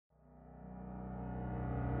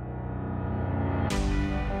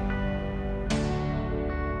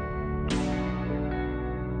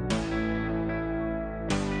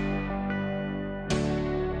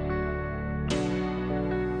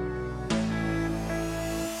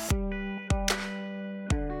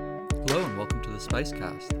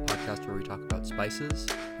Spicecast, the podcast where we talk about spices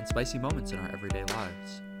and spicy moments in our everyday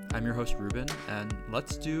lives. I'm your host, Ruben, and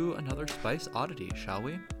let's do another spice oddity, shall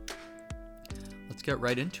we? Let's get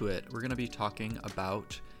right into it. We're going to be talking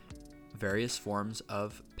about various forms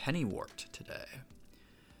of Pennywort today.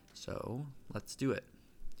 So let's do it.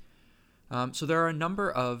 So there are a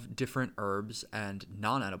number of different herbs and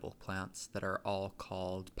non-edible plants that are all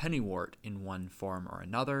called Pennywort in one form or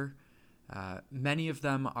another. Many of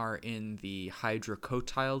them are in the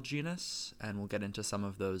Hydrocotyle genus, and we'll get into some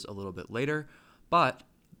of those a little bit later. But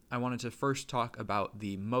I wanted to first talk about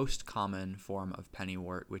the most common form of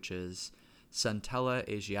Pennywort, which is Centella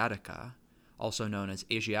asiatica, also known as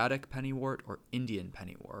Asiatic Pennywort or Indian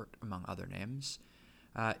Pennywort, among other names.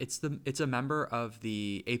 It's a member of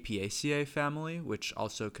the Apiaceae family, which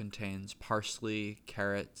also contains parsley,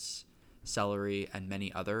 carrots, celery, and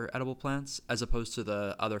many other edible plants, as opposed to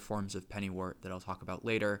the other forms of Pennywort that I'll talk about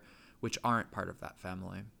later, which aren't part of that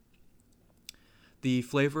family. The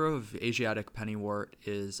flavor of Asiatic Pennywort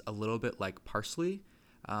is a little bit like parsley,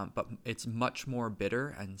 but it's much more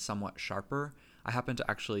bitter and somewhat sharper. I happened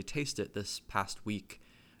to actually taste it this past week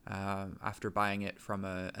after buying it from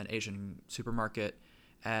an Asian supermarket,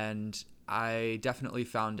 and I definitely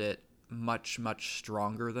found it much, much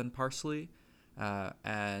stronger than parsley,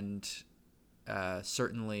 and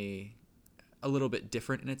certainly a little bit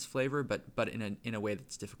different in its flavor, but in a way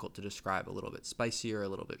that's difficult to describe, a little bit spicier, a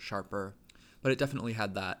little bit sharper. But it definitely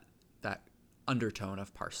had that undertone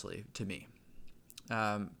of parsley to me.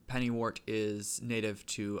 Pennywort is native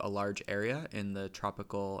to a large area in the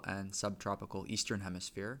tropical and subtropical eastern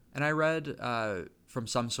hemisphere. And I read from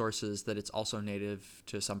some sources that it's also native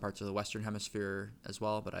to some parts of the western hemisphere as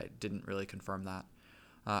well, but I didn't really confirm that.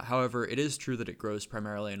 However, it is true that it grows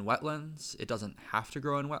primarily in wetlands. It doesn't have to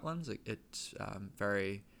grow in wetlands. It's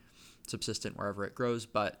very subsistent wherever it grows,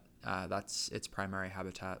 but that's its primary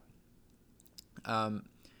habitat.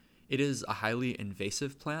 It is a highly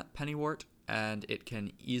invasive plant, Pennywort, and it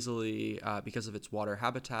can easily, because of its water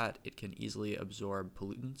habitat, it can easily absorb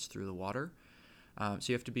pollutants through the water. So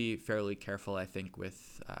you have to be fairly careful, I think,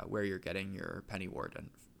 with where you're getting your Pennywort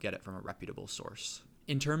and get it from a reputable source.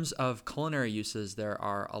 In terms of culinary uses, there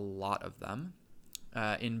are a lot of them.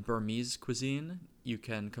 In Burmese cuisine, you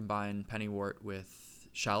can combine Pennywort with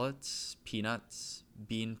shallots, peanuts,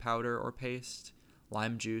 bean powder or paste,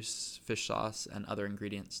 lime juice, fish sauce, and other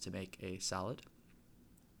ingredients to make a salad.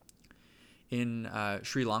 In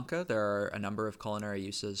Sri Lanka, there are a number of culinary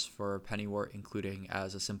uses for Pennywort, including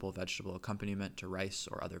as a simple vegetable accompaniment to rice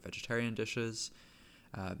or other vegetarian dishes,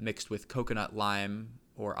 mixed with coconut, lime,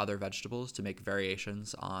 or other vegetables to make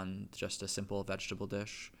variations on just a simple vegetable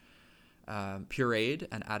dish, pureed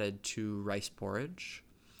and added to rice porridge,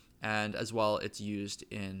 and as well it's used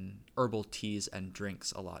in herbal teas and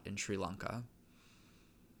drinks a lot in Sri Lanka.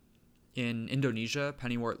 In Indonesia,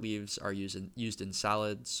 Pennywort leaves are used in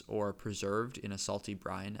salads or preserved in a salty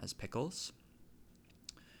brine as pickles.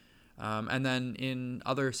 And then in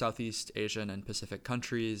other Southeast Asian and Pacific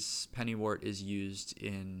countries, Pennywort is used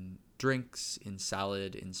in drinks, in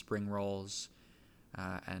salad, in spring rolls,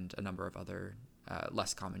 and a number of other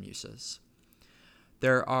less common uses.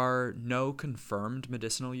 There are no confirmed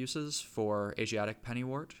medicinal uses for Asiatic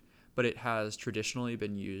Pennywort, but it has traditionally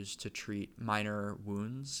been used to treat minor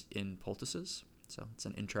wounds in poultices. So it's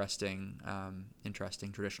an interesting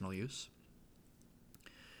traditional use.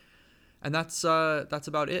 And that's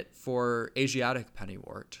about it for Asiatic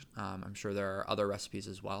Pennywort. I'm sure there are other recipes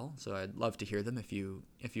as well, so I'd love to hear them if you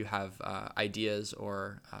have ideas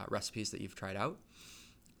or recipes that you've tried out.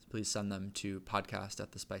 Please send them to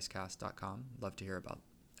podcast@thespicecast.com. Love to hear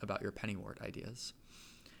about your Pennywort ideas.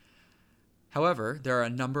 However, there are a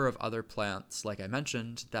number of other plants, like I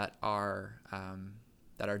mentioned, that are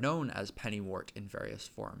known as Pennywort in various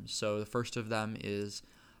forms. So the first of them is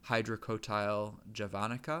Hydrocotyle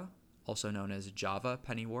javanica, also known as Java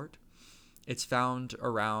Pennywort. It's found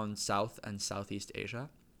around South and Southeast Asia,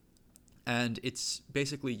 and it's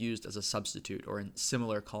basically used as a substitute or in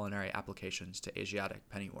similar culinary applications to Asiatic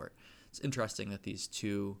Pennywort. It's interesting that these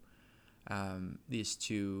two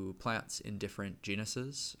plants in different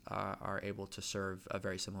genuses are able to serve a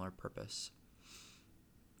very similar purpose.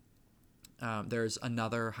 There's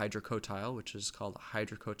another hydrocotyle, which is called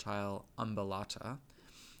Hydrocotyle umbellata,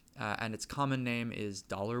 and its common name is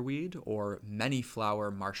dollarweed or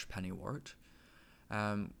many-flower marsh pennywort.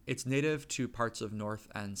 It's native to parts of North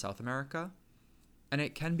and South America, and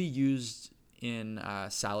it can be used in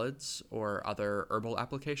salads or other herbal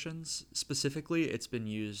applications. Specifically, it's been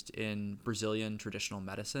used in Brazilian traditional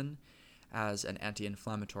medicine as an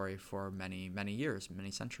anti-inflammatory for many, many years,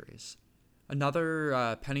 many centuries.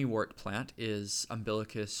 Another pennywort plant is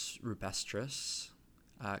Umbilicus rubestris,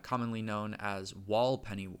 commonly known as wall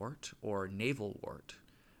pennywort or navel wort.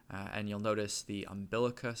 And you'll notice the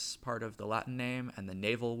umbilicus part of the Latin name and the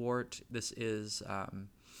navel wort. This is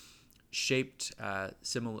shaped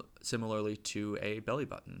similarly to a belly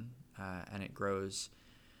button, and it grows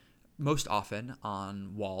most often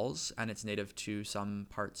on walls, and it's native to some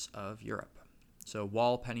parts of Europe. So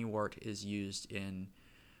wall pennywort is used in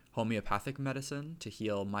homeopathic medicine to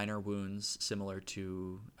heal minor wounds, similar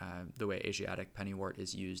to the way Asiatic pennywort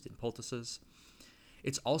is used in poultices.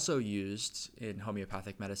 It's also used in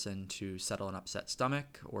homeopathic medicine to settle an upset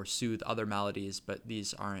stomach or soothe other maladies, but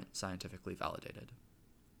these aren't scientifically validated.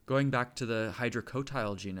 Going back to the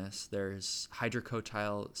hydrocotyle genus, there's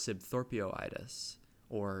Hydrocotyle sibthorpioides,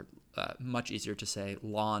 or much easier to say,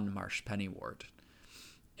 lawn marsh pennywort.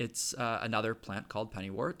 It's another plant called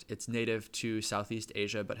pennywort. It's native to Southeast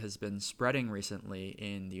Asia, but has been spreading recently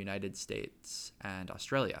in the United States and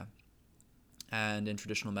Australia. And in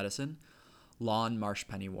traditional medicine, lawn marsh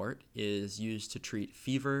pennywort is used to treat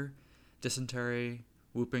fever, dysentery,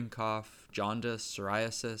 whooping cough, jaundice,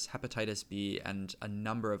 psoriasis, hepatitis B, and a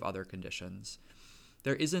number of other conditions.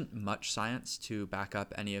 There isn't much science to back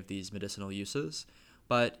up any of these medicinal uses,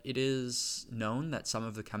 but it is known that some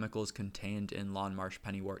of the chemicals contained in lawn marsh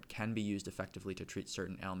pennywort can be used effectively to treat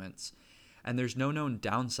certain ailments. And there's no known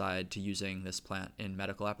downside to using this plant in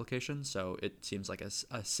medical applications, so it seems like a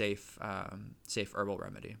safe herbal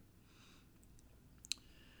remedy.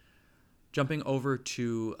 Jumping over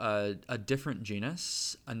to a different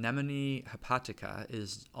genus, Anemone hepatica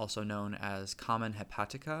is also known as common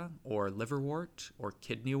hepatica, or liverwort, or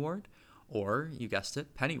kidneywort, or, you guessed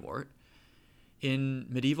it, pennywort. In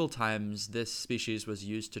medieval times, this species was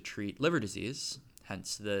used to treat liver disease,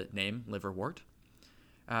 hence the name liverwort.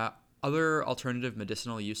 Other alternative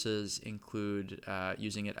medicinal uses include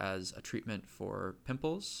using it as a treatment for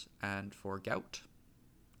pimples and for gout.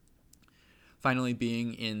 Finally,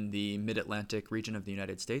 being in the mid-Atlantic region of the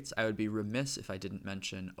United States, I would be remiss if I didn't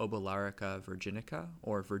mention Obelarica virginica,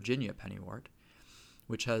 or Virginia pennywort,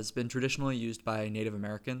 which has been traditionally used by Native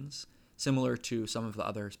Americans, similar to some of the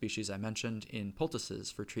other species I mentioned, in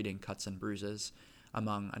poultices for treating cuts and bruises,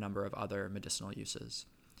 among a number of other medicinal uses.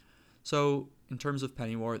 So, in terms of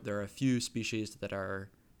pennywort, there are a few species that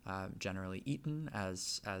are generally eaten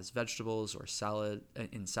as vegetables or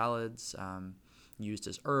in salads, used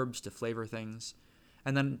as herbs to flavor things,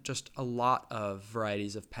 and then just a lot of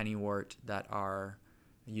varieties of pennywort that are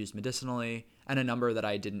used medicinally, and a number that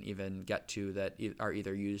I didn't even get to that are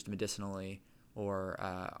either used medicinally or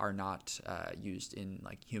are not used in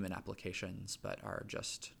like human applications, but are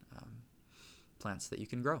just plants that you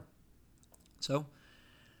can grow. So,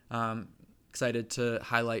 excited to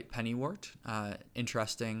highlight pennywort,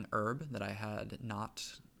 interesting herb that I had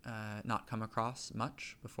not come across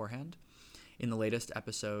much beforehand in the latest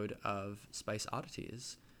episode of Spice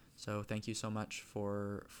Oddities. So thank you so much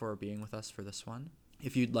for being with us for this one.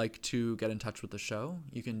 If you'd like to get in touch with the show,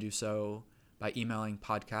 you can do so by emailing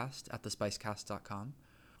podcast@thespicecast.com,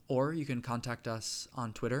 or you can contact us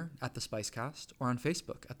on Twitter @thespicecast or on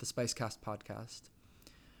Facebook @thespicecast podcast.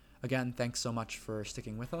 Again, thanks so much for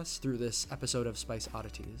sticking with us through this episode of Spice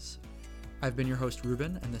Oddities. I've been your host,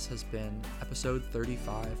 Ruben, and this has been episode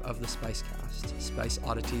 35 of the Spicecast, Spice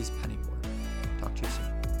Oddities Pennywort.